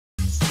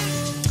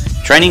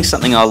Training's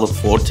something I look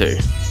forward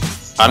to.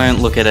 I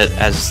don't look at it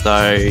as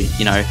though,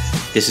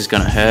 this is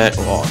going to hurt,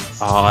 or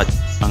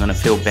I'm going to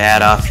feel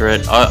bad after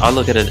it. I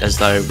look at it as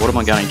though, what am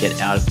I going to get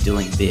out of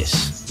doing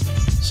this?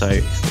 So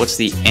what's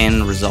the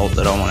end result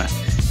that I want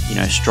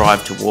to,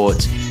 strive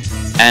towards?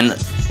 And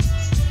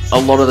a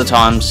lot of the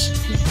times,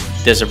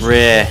 there's a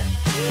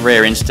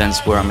rare instance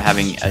where I'm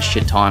having a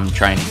shit time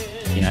training.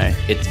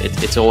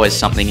 It's always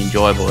something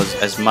enjoyable,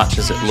 as much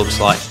as it looks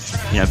like,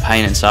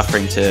 pain and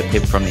suffering to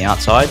people from the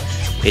outside.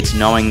 It's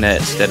knowing that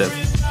instead of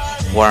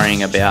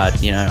worrying about,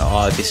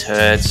 this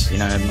hurts,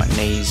 my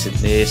knees and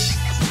this,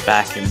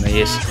 back and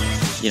this,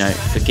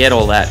 forget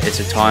all that. It's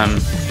a time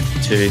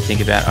to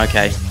think about,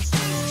 okay,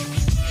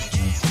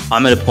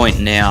 I'm at a point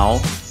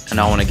now and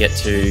I want to get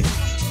to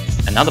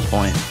another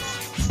point.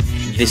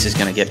 This is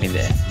going to get me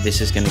there.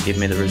 This is going to give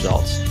me the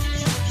results,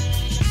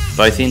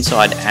 both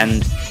inside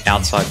and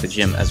outside the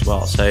gym as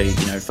well. So,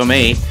 for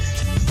me,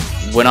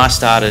 when I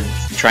started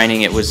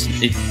training, it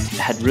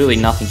had really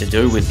nothing to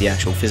do with the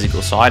actual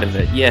physical side of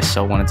it. Yes,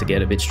 I wanted to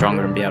get a bit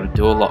stronger and be able to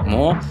do a lot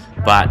more,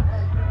 but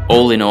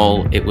all in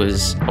all, it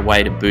was a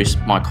way to boost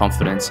my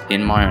confidence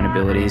in my own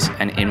abilities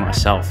and in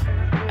myself.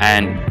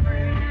 And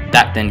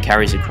that then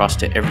carries across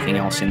to everything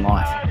else in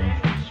life.